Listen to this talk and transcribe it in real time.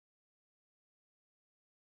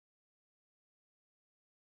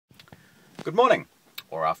Good morning,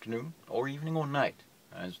 or afternoon, or evening, or night,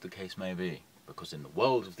 as the case may be, because in the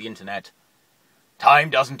world of the internet, time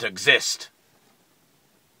doesn't exist.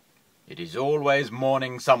 It is always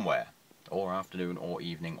morning somewhere, or afternoon, or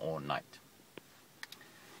evening, or night.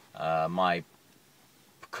 My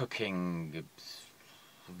cooking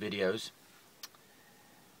videos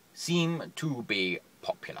seem to be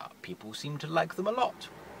popular. People seem to like them a lot,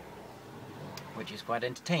 which is quite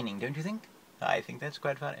entertaining, don't you think? I think that's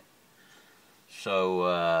quite funny. So,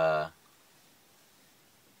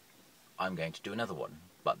 I'm going to do another one,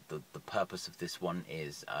 but the purpose of this one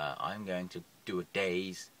is I'm going to do a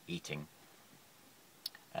day's eating.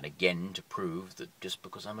 And again, to prove that just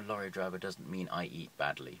because I'm a lorry driver doesn't mean I eat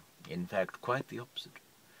badly. In fact, quite the opposite.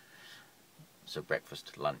 So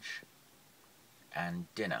breakfast, lunch, and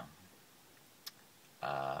dinner.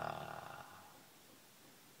 I'm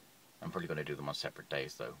probably going to do them on separate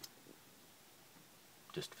days, though.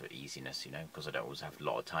 Just for easiness, you know, because I don't always have a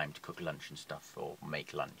lot of time to cook lunch and stuff, or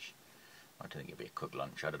make lunch. I don't think it'll be a cooked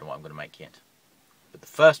lunch. I don't know what I'm going to make yet. But the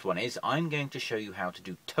first one is, I'm going to show you how to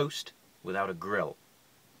do toast without a grill.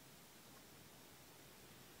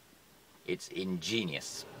 It's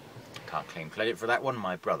ingenious. Can't claim credit for that one,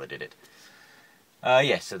 my brother did it.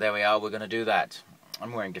 Yes, so there we are, we're going to do that.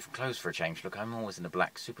 I'm wearing different clothes for a change. Look, I'm always in a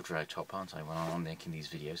black Superdry top, aren't I, when I'm making these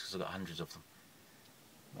videos, because I've got hundreds of them.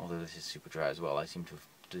 Although this is Superdry as well, I seem to have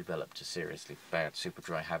developed a seriously bad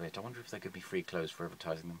Superdry habit. I wonder if they give me free clothes for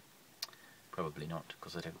advertising them. Probably not,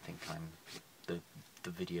 because I don't think the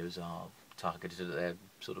videos are targeted at their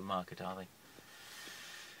sort of market, are they?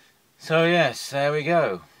 So yes, there we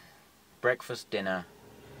go. Breakfast, dinner.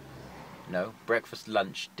 No, breakfast,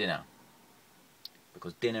 lunch, dinner.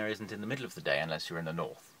 Because dinner isn't in the middle of the day unless you're in the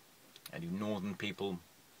north. And you northern people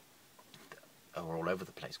are all over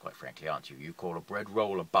the place, quite frankly, aren't you? You call a bread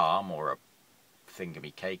roll a barm, or a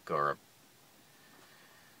thingamy cake, or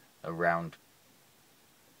a round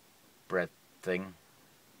bread thing.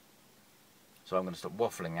 So I'm going to stop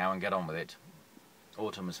waffling now and get on with it.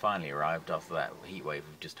 Autumn has finally arrived after that heat wave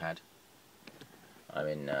we've just had. I'm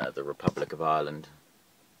in the Republic of Ireland,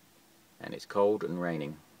 and it's cold and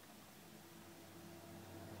raining.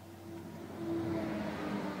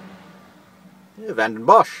 Yeah, Van den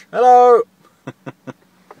Bosch, hello!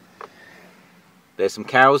 There's some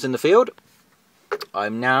cows in the field.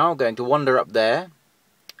 I'm now going to wander up there,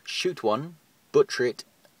 shoot one, butcher it,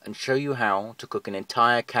 and show you how to cook an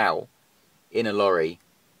entire cow in a lorry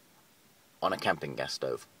on a camping gas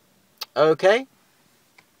stove. Okay?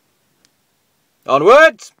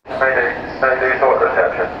 Onwards! They do sort of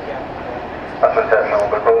reception. That's reception,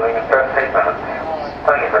 we'll be calling in 13 minutes.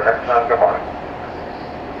 Thank you for attention, good morning.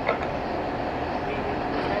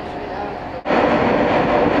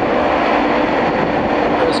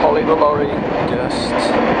 Holly the lorry, just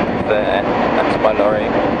there. That's my lorry.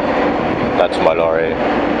 That's my lorry.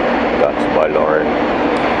 That's my lorry.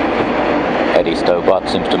 Eddie Stobart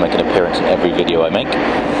seems to make an appearance in every video I make.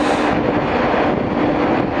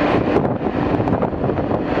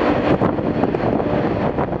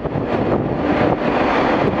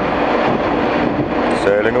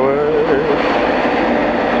 Sailing away.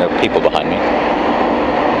 No people behind me.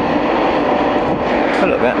 Oh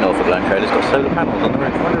look, that Norfolk Land trailer's got solar panels on the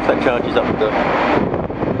roof. I wonder if that charges up the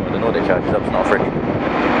Nordic charges up, it's not a fridge.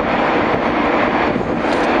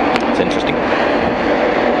 It's interesting.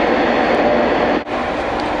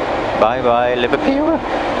 Bye bye, Liverpool.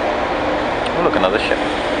 Oh look, another ship.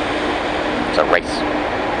 It's a race.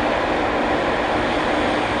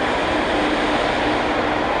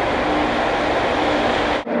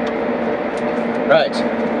 Right.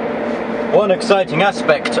 One exciting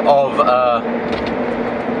aspect of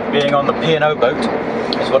being on the P&O boat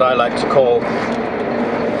is what I like to call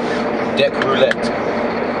deck roulette.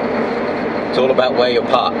 It's all about where you're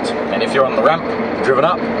parked, and if you're on the ramp, driven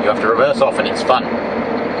up, you have to reverse off, and it's fun,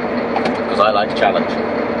 because I like a challenge.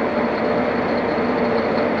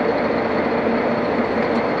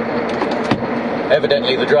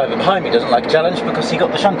 Evidently the driver behind me doesn't like a challenge, because he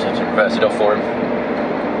got the shunter to reverse it off for him.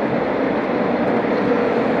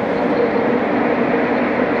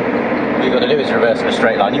 All you've got to do is reverse in a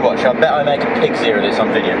straight line. You watch, I bet I make a pig's ear of this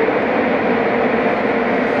on video.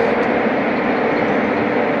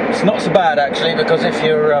 It's not so bad actually, because if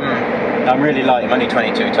you're, I'm really light, I'm only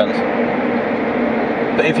 22 tons.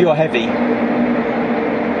 But if you're heavy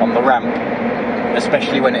on the ramp,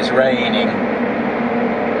 especially when it's raining,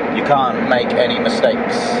 you can't make any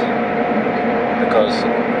mistakes, because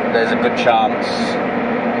there's a good chance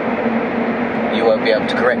you won't be able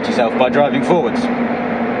to correct yourself by driving forwards.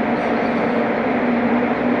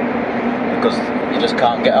 Because you just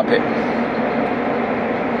can't get up it.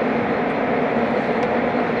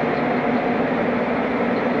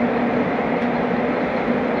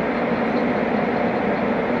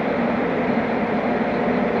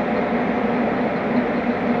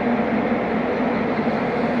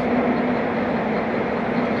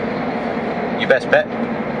 best bet.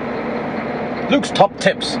 Luke's top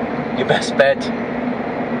tips. Your best bet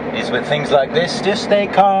is with things like this. Just stay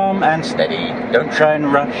calm and steady. Don't try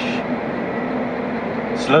and rush.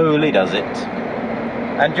 Slowly does it.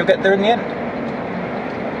 And you'll get there in the end.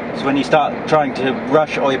 So when you start trying to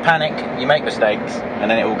rush or you panic, you make mistakes, and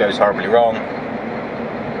then it all goes horribly wrong.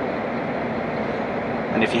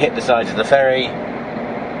 And if you hit the sides of the ferry,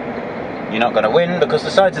 you're not going to win, because the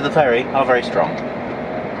sides of the ferry are very strong.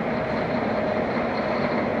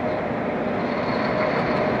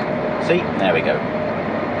 See? There we go.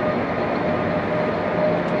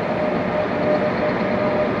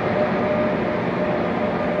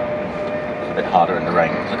 It's a bit harder in the rain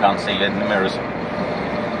because I can't see in the mirrors.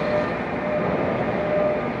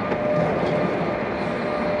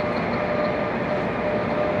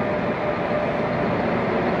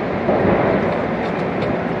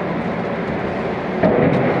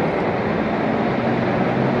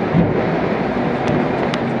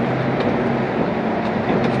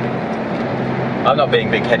 I'm not being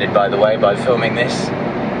big-headed, by the way, by filming this.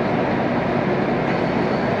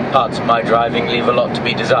 Parts of my driving leave a lot to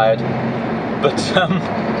be desired, but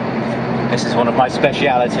this is one of my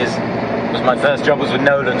specialities. Because my first job was with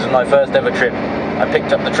Nolan's and my first ever trip. I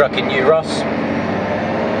picked up the truck in New Ross,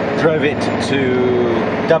 drove it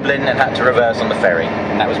to Dublin and had to reverse on the ferry.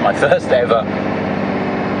 And that was my first ever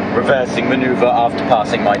reversing manoeuvre after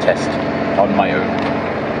passing my test on my own.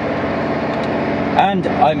 And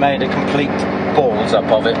I made a complete balls up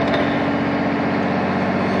of it.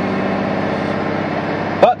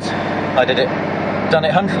 But I did it. Done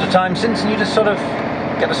it hundreds of times since, and you just sort of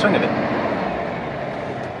get the swing of it.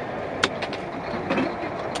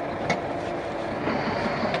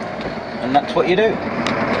 And that's what you do.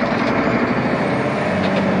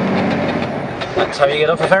 That's how you get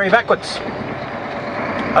off a ferry backwards.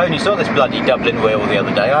 I only saw this bloody Dublin wheel the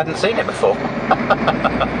other day. I hadn't seen it before.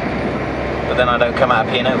 But then I don't come out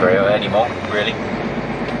of P&O very anymore, really.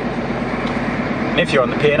 And if you're on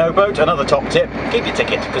the P&O boat, another top tip, keep your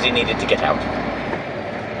ticket, because you need it to get out.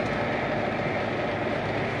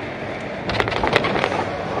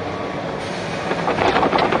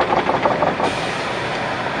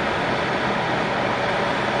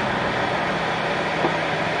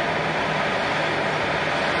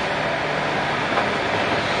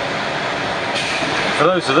 For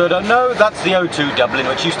those who don't know, that's the O2 Dublin,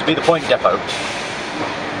 which used to be the Point Depot.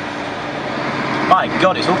 My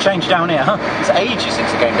God, it's all changed down here, huh? It's ages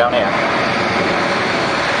since it came down here.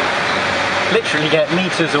 Literally get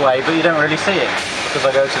metres away, but you don't really see it, because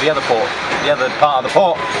I go to the other port, the other part of the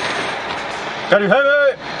port. Very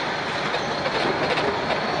heavy!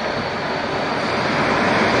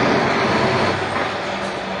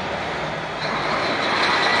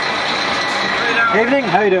 Good evening,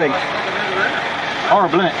 how are you doing?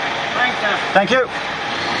 Horrible, isn't it? Thank you.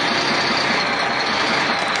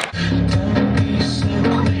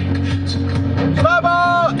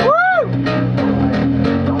 Bye-bye! Woo!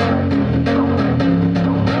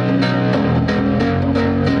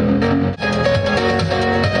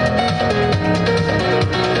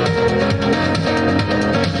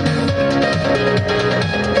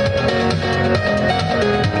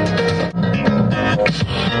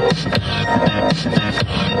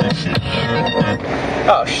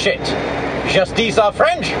 Oh shit! Justice are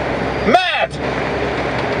French? Mad!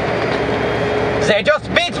 They just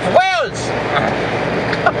beat Wales!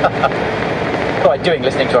 What am I doing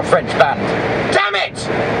listening to a French band? Damn it!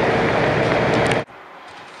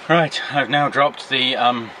 Right, I've now dropped the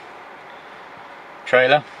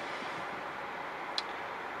trailer.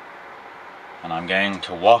 And I'm going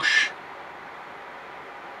to wash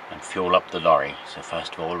and fuel up the lorry. So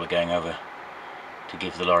first of all we're going over to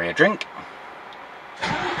give the lorry a drink.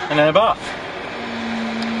 And then a bath.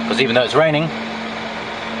 Because even though it's raining,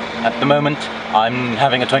 at the moment I'm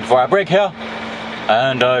having a 24-hour break here,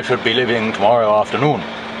 and I should be leaving tomorrow afternoon,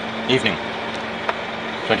 evening,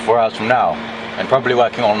 24 hours from now, and probably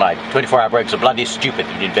working all night. 24-hour breaks are bloody stupid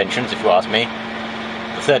inventions, if you ask me.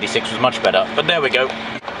 The 36 was much better, but there we go.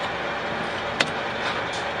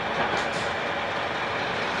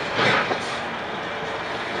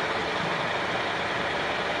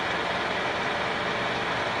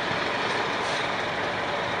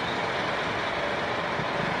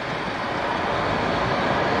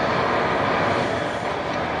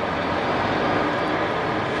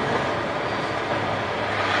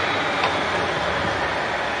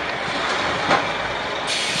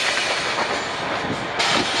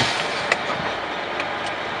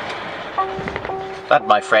 That,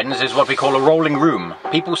 my friends, is what we call a rolling room.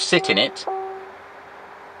 People sit in it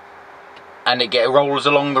and it rolls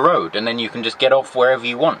along the road, and then you can just get off wherever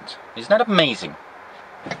you want. Isn't that amazing?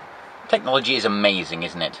 Technology is amazing,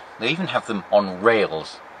 isn't it? They even have them on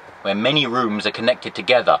rails, where many rooms are connected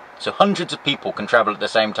together, so hundreds of people can travel at the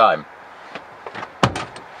same time.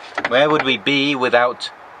 Where would we be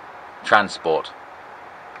without transport?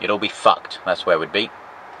 You'd all be fucked, that's where we'd be.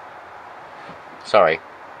 Sorry.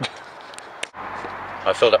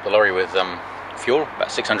 I filled up the lorry with fuel,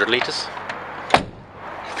 about 600 litres.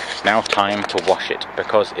 It's now time to wash it,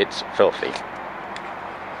 because it's filthy.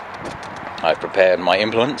 I've prepared my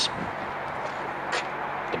implements,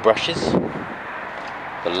 the brushes,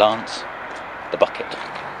 the lance, the bucket.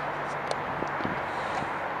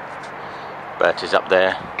 Bert is up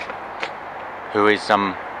there, who is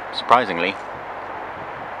surprisingly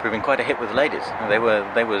proving quite a hit with the ladies. They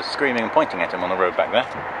were screaming and pointing at him on the road back there.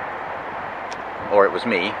 Or it was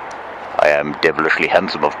me. I am devilishly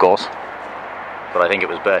handsome, of course. But I think it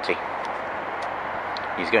was Bertie.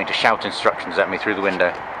 He's going to shout instructions at me through the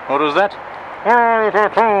window. What was that?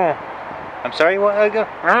 I'm sorry, what?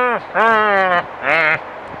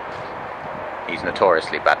 He's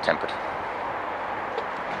notoriously bad-tempered.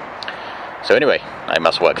 So anyway, I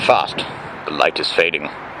must work fast. The light is fading.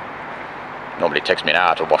 Normally takes me an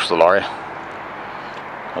hour to wash the lorry.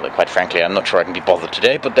 Although quite frankly, I'm not sure I can be bothered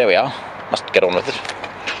today, but there we are. Must get on with it.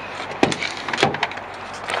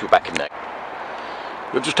 Go back in there.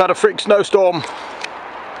 We've just had a freak snowstorm.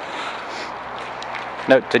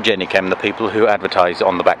 Note to Jenny Chem, the people who advertise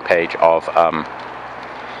on the back page of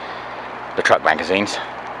the truck magazines.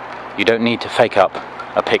 You don't need to fake up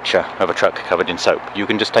a picture of a truck covered in soap. You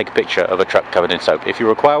can just take a picture of a truck covered in soap. If you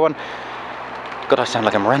require one, God, I sound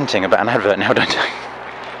like I'm ranting about an advert now, don't I?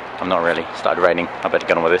 I'm not really. It started raining. I better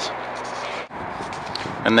get on with this.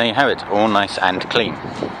 And there you have it, all nice and clean.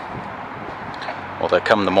 Although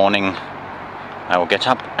come the morning, I will get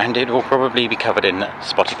up and it will probably be covered in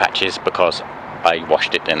spotty patches because I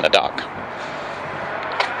washed it in the dark.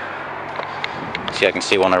 See, I can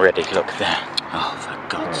see one already. Look there. Oh, for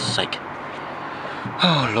God's sake.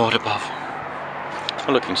 Oh, Lord above.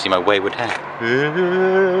 Oh, look, you can see my wayward hair.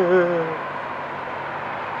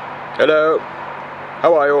 Hello.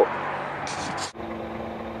 How are you?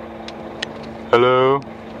 Hello.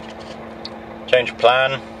 Change of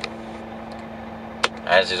plan.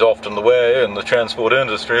 As is often the way in the transport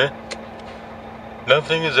industry,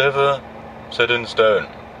 nothing is ever set in stone.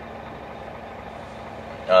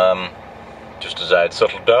 Just as I had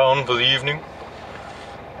settled down for the evening,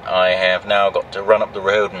 I have now got to run up the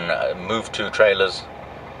road and move 2 trailers.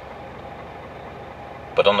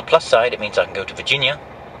 But on the plus side, it means I can go to Virginia,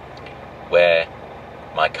 where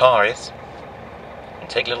my car is, and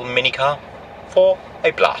take a little mini car for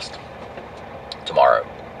a blast tomorrow.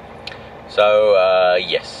 So,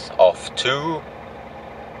 yes, off to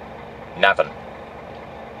Navan.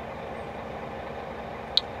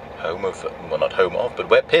 Home of, well, not home of, but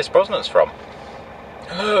where Pierce Brosnan's from.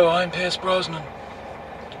 Hello, I'm Pierce Brosnan.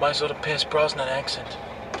 It's my sort of Pierce Brosnan accent.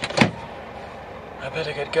 I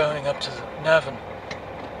better get going up to Navan.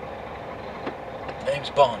 Name's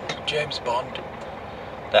Bond, James Bond.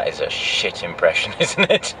 That is a shit impression, isn't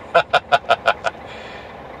it? Oh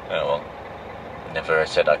well. Never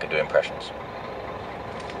said I could do impressions.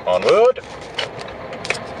 Onward!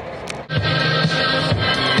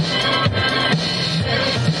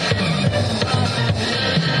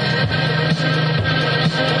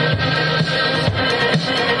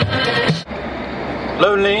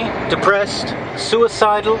 Lonely, depressed,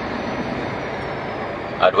 suicidal.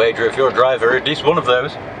 I'd wager if you're a driver, at least one of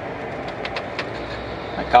those.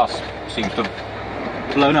 My car seems to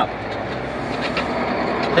have blown up.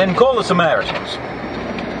 Then call the Samaritans.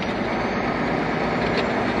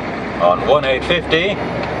 On 1850,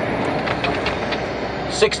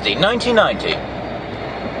 60, 1990.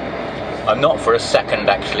 I'm not for a second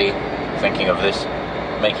actually thinking of this,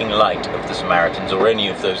 making light of the Samaritans or any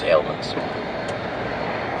of those ailments.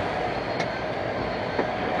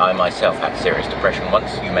 I myself had serious depression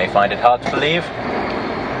once, you may find it hard to believe.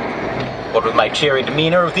 What with my cheery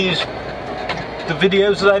demeanour of the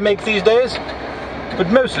videos that I make these days. But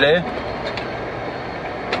mostly,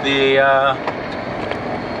 the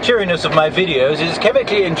cheeriness of my videos is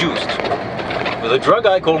chemically induced with a drug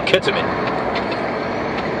I call ketamine.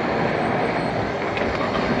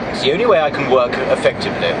 It's the only way I can work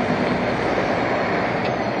effectively.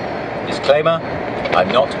 Disclaimer, I'm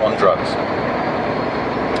not on drugs.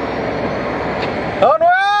 Onward!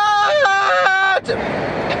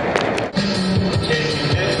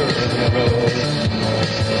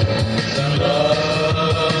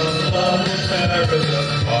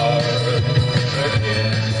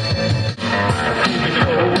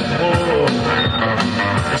 Oh,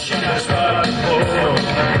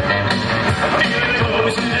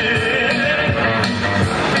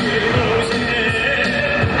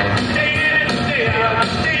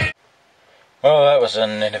 was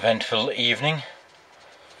an eventful evening,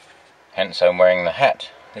 hence I'm wearing the hat.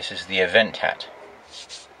 This is the event hat,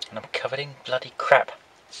 and I'm covered in bloody crap.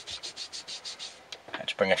 Had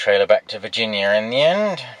to bring a trailer back to Virginia in the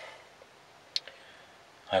end.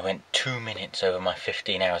 I went 2 minutes over my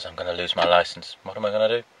 15 hours. I'm going to lose my license. What am I going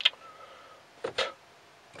to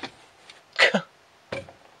do?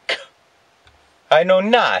 I know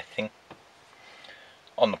nothing.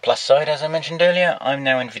 On the plus side, as I mentioned earlier, I'm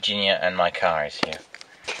now in Virginia and my car is here.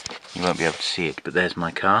 You won't be able to see it, but there's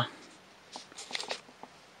my car.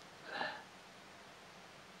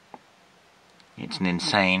 It's an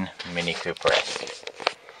insane Mini Cooper-esque.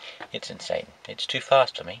 It's insane. It's too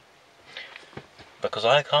fast for me, because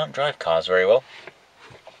I can't drive cars very well.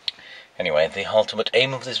 Anyway, the ultimate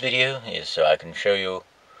aim of this video is so I can show you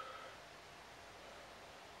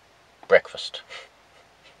breakfast.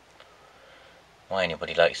 Why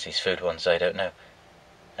anybody likes these food ones, I don't know.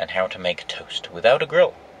 And how to make toast without a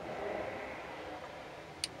grill.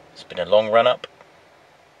 It's been a long run up.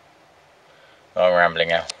 I'm rambling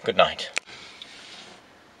now. Good night.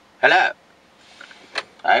 Hello.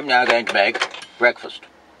 I'm now going to make breakfast.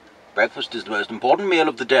 Breakfast is the most important meal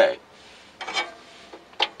of the day.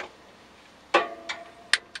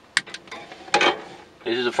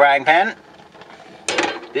 This is a frying pan.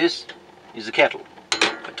 This is a kettle,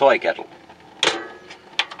 a toy kettle.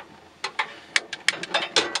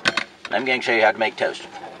 I'm going to show you how to make toast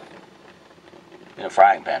in a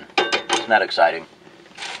frying pan. Isn't that exciting?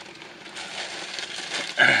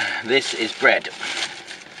 This is bread.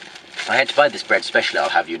 I had to buy this bread specially, I'll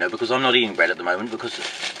have you know, because I'm not eating bread at the moment, because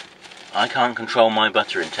I can't control my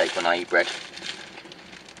butter intake when I eat bread,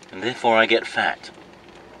 and therefore I get fat.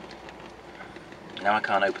 Now I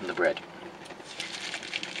can't open the bread,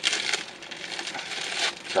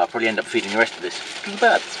 so I'll probably end up feeding the rest of this to the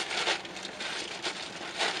birds.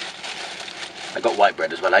 I got white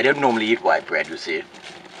bread as well. I don't normally eat white bread, you see,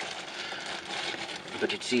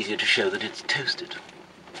 but it's easier to show that it's toasted.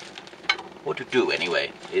 What to do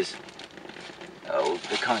anyway is, oh,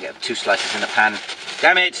 we can't get 2 slices in a pan.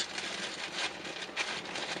 Damn it!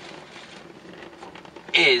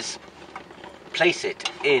 Is place it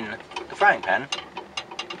in the frying pan,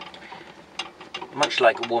 much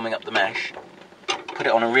like warming up the mash. Put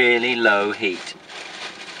it on a really low heat,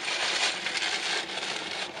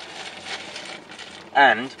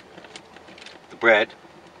 and the bread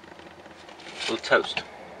will toast.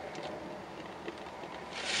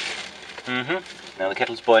 Now the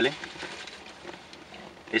kettle's boiling.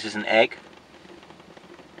 This is an egg.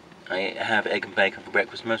 I have egg and bacon for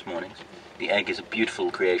breakfast most mornings. The egg is a beautiful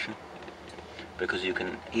creation, because you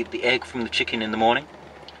can eat the egg from the chicken in the morning.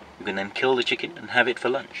 You can then kill the chicken and have it for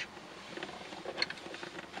lunch.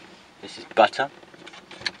 This is butter.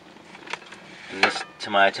 And this, to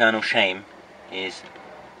my eternal shame, is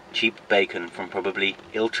cheap bacon from probably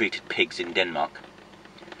ill-treated pigs in Denmark.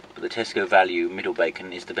 But the Tesco value middle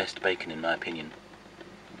bacon is the best bacon in my opinion.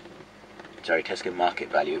 Sorry, Tesco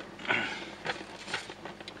market value.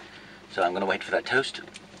 So I'm going to wait for that toast,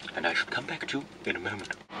 and I shall come back to you in a moment.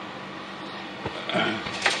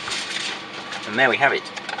 And there we have it.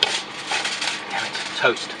 Damn it,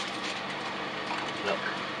 toast. Look,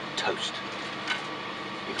 toast.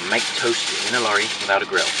 You can make toast in a lorry without a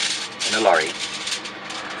grill. In a lorry,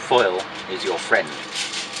 foil is your friend,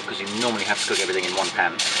 because you normally have to cook everything in one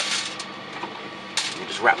pan. You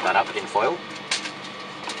just wrap that up in foil.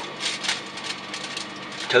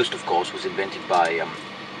 Toast, of course, was invented by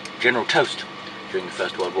General Toast during the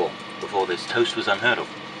First World War. Before this, toast was unheard of.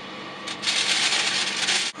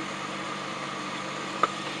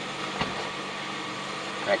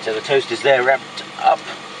 Right, so the toast is there wrapped up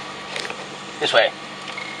this way,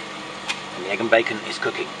 and the egg and bacon is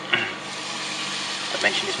cooking. I've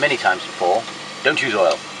mentioned this many times before. Don't use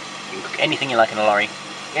oil. You can cook anything you like in a lorry,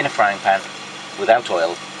 in a frying pan, without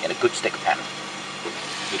oil, in a good stick pan.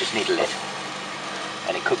 You just need a lid,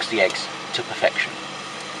 and it cooks the eggs to perfection.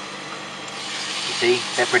 You see,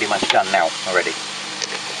 they're pretty much done now already.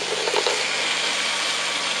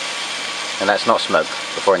 And that's not smoke,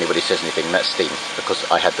 before anybody says anything, that's steam, because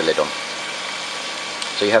I had the lid on.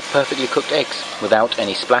 So you have perfectly cooked eggs, without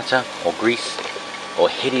any splatter, or grease, or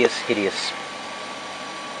hideous,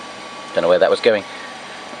 don't know where that was going,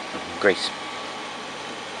 grease.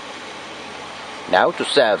 Now to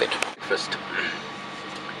serve it. Breakfast.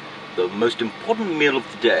 The most important meal of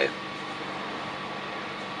the day.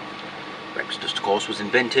 Breakfast, of course, was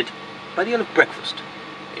invented by the Earl of Breakfast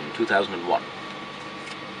in 2001.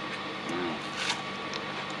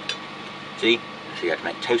 See? So you have to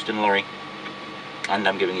make toast in a lorry, and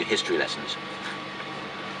I'm giving you history lessons.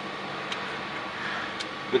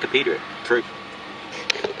 Wikipedia, truth.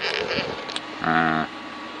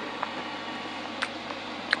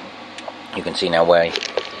 You can see now why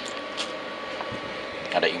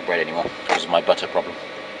I don't eat bread anymore because of my butter problem.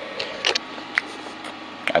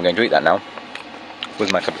 I'm going to eat that now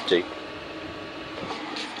with my cup of tea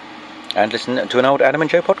and listen to an old Adam and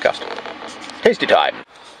Joe podcast. Tasty time!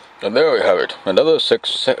 And there we have it. Another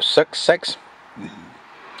sex. Oh,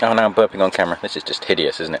 now I'm burping on camera. This is just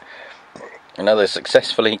hideous, isn't it? Another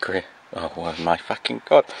successfully oh my fucking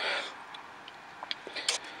god.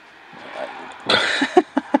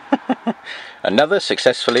 Another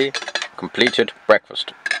successfully completed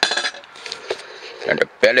breakfast. And a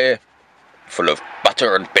belly full of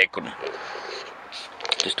butter and bacon.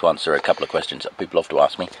 Just to answer a couple of questions that people love to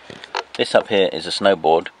ask me. This up here is a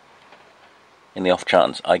snowboard. In the off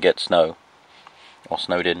chance I get snow or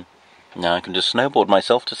snowed in, now I can just snowboard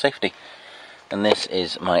myself to safety. And this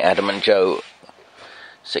is my Adam and Joe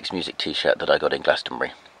 6 Music t-shirt that I got in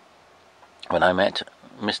Glastonbury when I met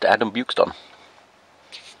Mr. Adam Buxton.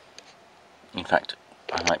 In fact,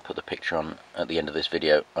 I might put the picture on at the end of this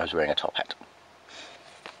video. I was wearing a top hat.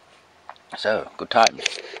 So, good times.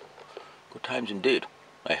 Good times indeed.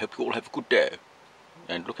 I hope you all have a good day.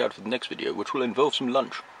 And look out for the next video, which will involve some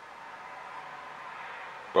lunch.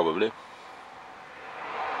 Probably.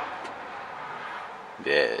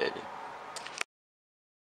 Yeah.